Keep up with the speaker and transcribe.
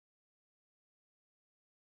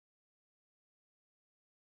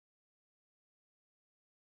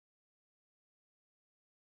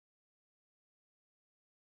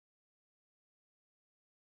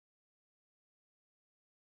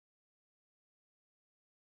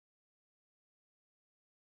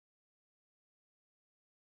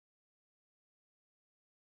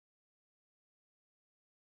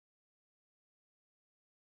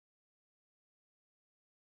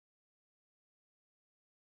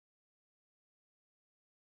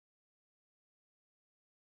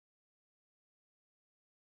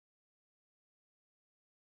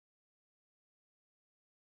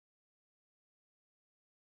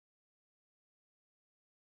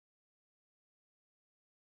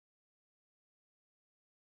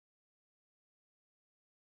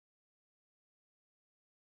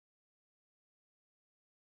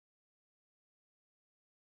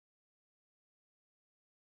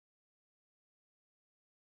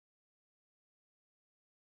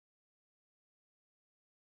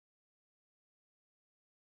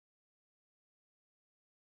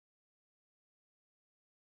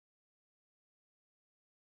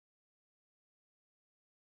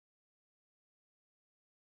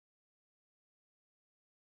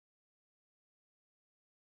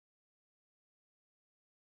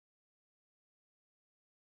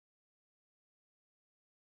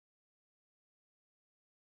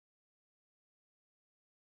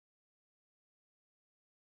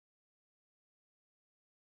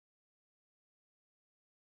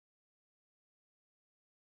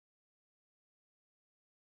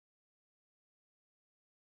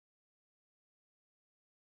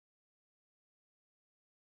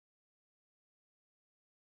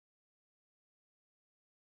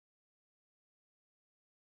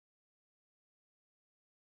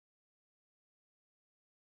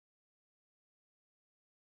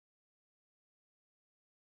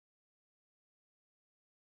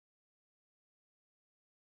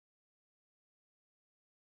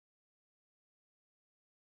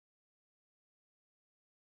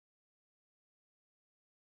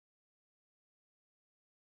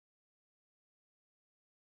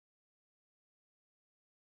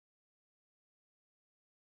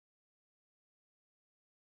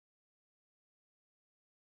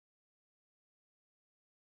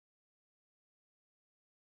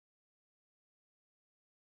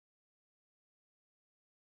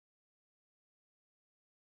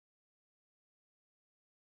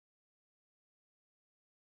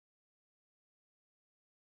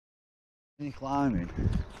Climbing,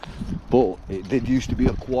 but it did used to be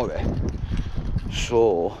a quarry,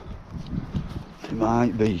 so it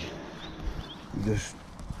might be just.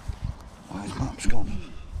 Why his map's gone?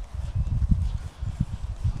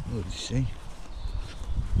 What did you see?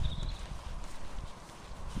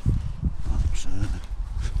 Maps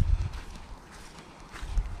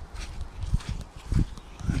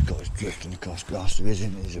I've got us drifting across grass. There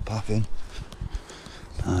isn't. There's a papping.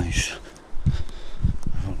 Nice.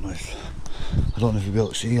 I don't know if you'll be able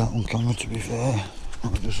to see that on camera, to be fair.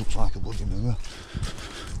 It just looks like a bloody mirror.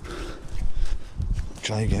 I'll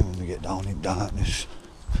try again when we get down in darkness.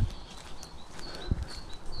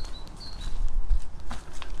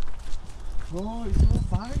 Oh, it's a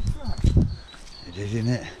fire track. It is, isn't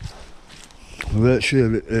it? We weren't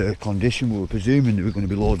sure of condition. We were presuming there were going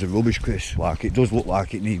to be loads of rubbish, Chris. Like, it does look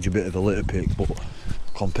like it needs a bit of a litter pick, but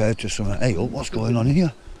compared to some... Hey, look, what's going on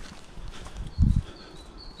here?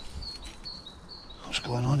 What's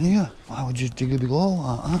going on here? Why would you dig a below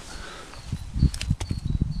like that?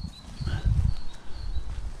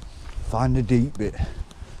 Find the deep bit.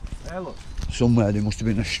 There, look. Somewhere there must have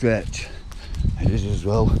been a stretch. It is as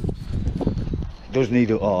well. It does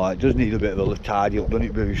need a bit of a tidy up, doesn't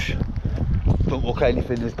it, Bruce? Don't look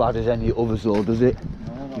anything as bad as any others though, does it?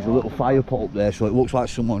 No, There's a little fire pot up there, so it looks like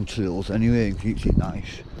someone trills anyway and keeps it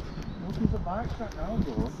nice. Look, there's a bike track now,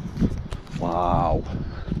 though. Wow.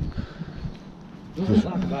 Doesn't look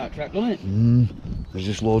like a bike track, doesn't it? There's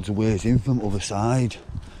just loads of ways in from the other side.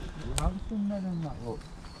 The house in there and that, look.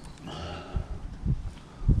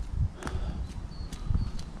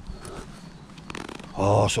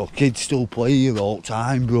 Oh, so kids still play here all the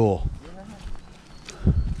time, bro.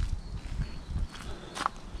 Yeah.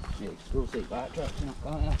 You can still see bike tracks in that,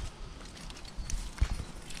 can't you?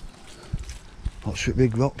 What's with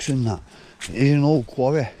big rocks and that? It is an old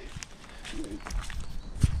quarry.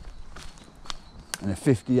 And a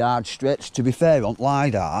 50-yard stretch. To be fair, on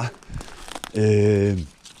LiDAR, the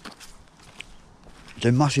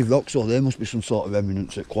massive rocks, though, there must be some sort of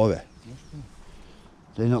remnants at Quarry.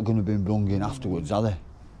 They're not going to be brung in afterwards, are they?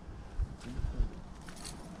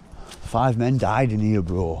 5 men died in here,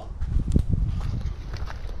 bro.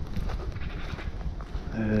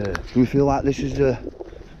 Do we feel like this is a...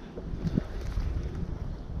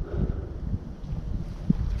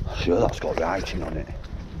 Sure, that's got writing on it.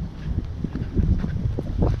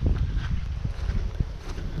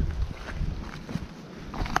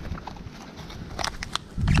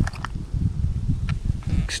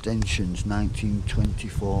 Extensions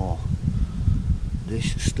 1924.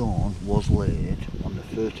 This stone was laid on the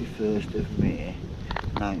 31st of May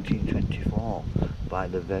 1924 by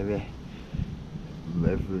the very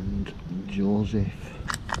Reverend Joseph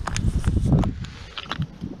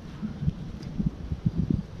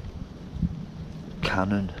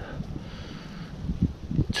Canon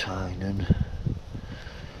Tynan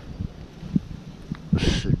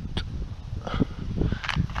St.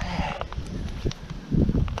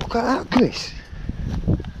 Look at that, Chris.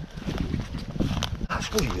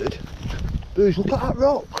 That's weird. Bruce, look at that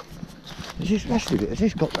rock. Is this rest of it? Has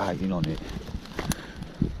this got writing on it?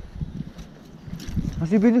 Has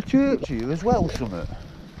there been a church here as well, something?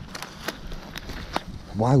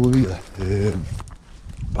 Why were we here?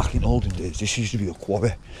 Back in olden days, this used to be a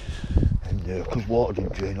quarry. And because water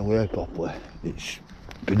didn't drain away properly, it's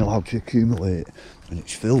been allowed to accumulate. And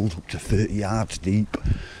it's filled up to 30 yards deep.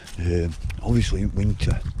 Obviously in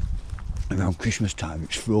winter, around Christmas time,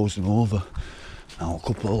 it's frozen over. Now a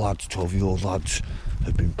couple of lads, 12-year-old lads,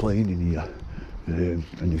 have been playing in here, and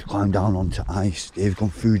they've climbed down onto ice. They've gone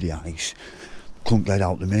through the ice, couldn't get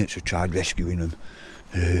out. The mates have tried rescuing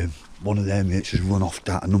them. One of their mates has run off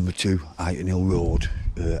that number 2 Iton Hill Road,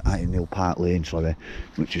 Iton Hill Park Lane, sorry,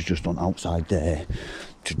 which is just on outside there,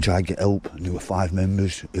 to try and get help. And there were 5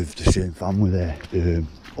 members of the same family there,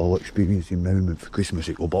 all experiencing merriment for Christmas.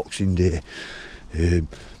 It was Boxing Day.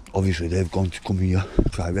 Obviously they've gone to come here,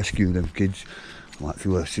 try to rescue them kids. Like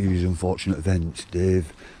through a series of unfortunate events,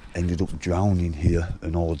 they've ended up drowning here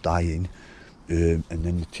and all dying. And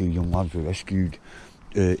then the 2 young lads were rescued.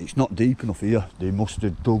 It's not deep enough here. They must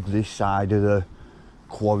have dug this side of the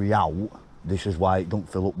quarry out. This is why it don't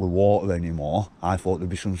fill up with water anymore. I thought there'd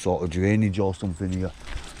be some sort of drainage or something here.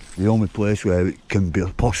 The only place where it can be,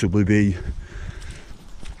 possibly be.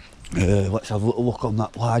 Let's have a little look on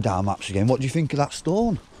that LiDAR maps again. What do you think of that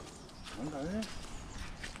stone?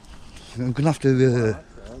 I'm gonna have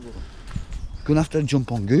to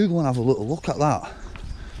jump on Google and have a little look at that.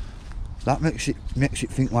 That makes it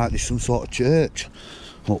think like there's some sort of church.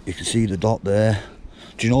 Look, you can see the dot there.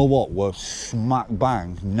 Do you know what? We're smack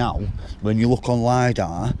bang now. When you look on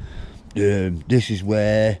LiDAR, this is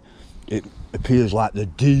where it appears like the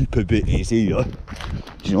deeper bit is here.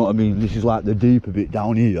 Do you know what I mean? This is like the deeper bit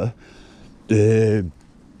down here.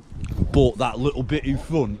 But that little bit in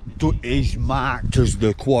front is marked as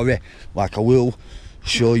the quarry. Like, I will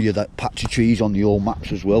show you that patch of trees on the old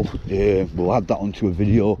maps as well. We'll add that onto a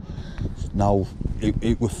video. Now,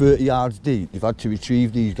 it was 30 yards deep. They've had to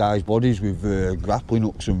retrieve these guys' bodies with grappling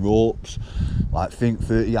hooks and ropes. Like, think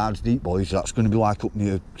 30 yards deep, boys. That's going to be like up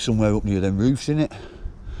near, somewhere up near them roofs, innit?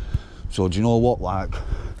 So do you know what? Like,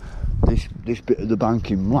 this bit of the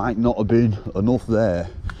banking might not have been enough there.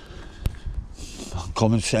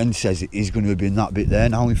 Common sense says it is going to have been that bit there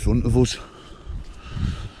now in front of us.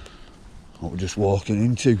 What we're just walking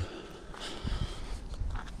into.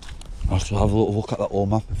 I have to have a little look at that old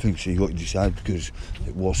map and think, see what you decide, because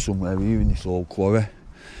it was somewhere here in this old quarry.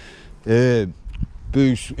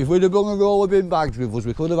 Bruce, if we'd have done a roll of bin bags with us,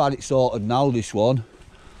 we could have had it sorted now, this one.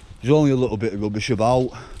 There's only a little bit of rubbish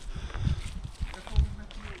about.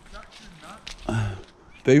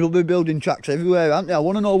 People be building tracks everywhere, aren't they? I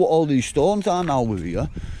want to know what all these stones are now with here.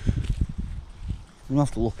 We're going to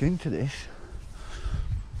have to look into this.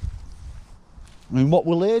 I mean, what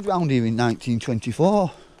were laid round here in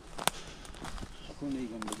 1924?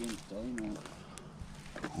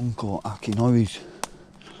 Uncle Akinori's.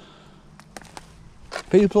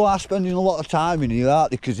 People are spending a lot of time in here,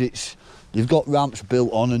 aren't they? Because they've got ramps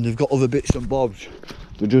built on and they've got other bits and bobs.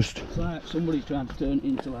 They're just... It's like somebody's trying to turn it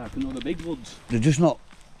into like another Big Woods. They're just not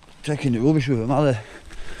taking the rubbish with them, are they?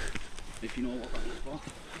 If you know what that is for.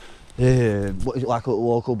 Yeah, what is it, like a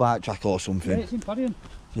local bike track or something? Yeah, it's in Paddington.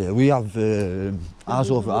 Yeah, we have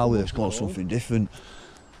ours over our way, it's called something different.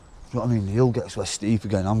 You know what I mean? The hill gets less steep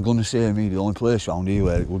again. I'm going to say the only place around here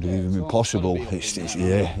where it would have even been possible.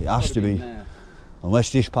 Yeah, it has to be.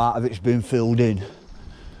 Unless this part of it's been filled in.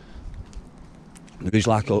 There is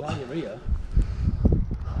like a...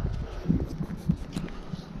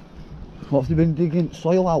 What have they been digging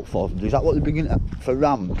soil out for? Is that what they're digging for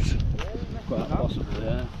ramps? Quite possibly,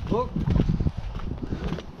 yeah. Look!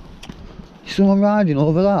 Is someone riding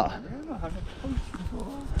over that? Yeah, I had a post before.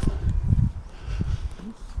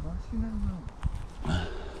 It's smashing them now. I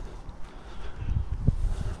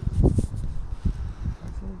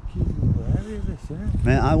said, keep the area of this, innit?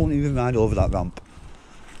 Mate, I won't even ride over that ramp.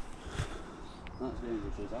 That's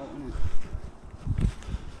dangerous as out, isn't it?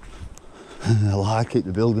 I like it,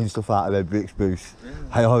 the building stuff out of red bricks, Bruce. Yeah.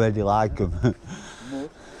 I already like them.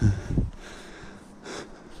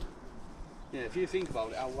 Yeah, if you think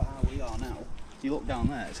about it, how we are now, you look down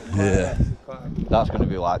there, it's That's going to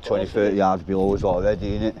be like 20-30 yards below us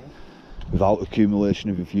already, isn't it? Without accumulation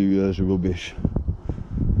of a few years of rubbish.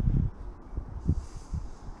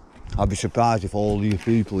 I'd be surprised if all these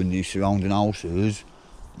people in these surrounding houses,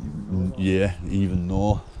 yeah, even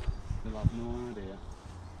know. They'll have no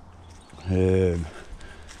idea.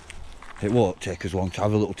 It won't take us long to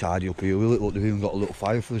have a little tidy up here, will it? Look, they've even got a little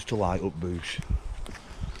fire for us to light up, Bruce.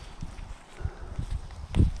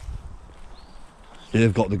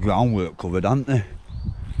 They've got the groundwork covered, haven't they?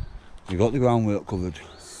 They've got the groundwork covered.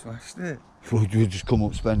 Smashed it. Would we just come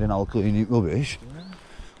up spending our cleaning rubbish? Yeah.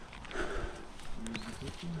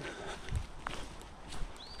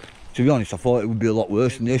 To be honest, I thought it would be a lot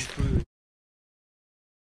worse than this.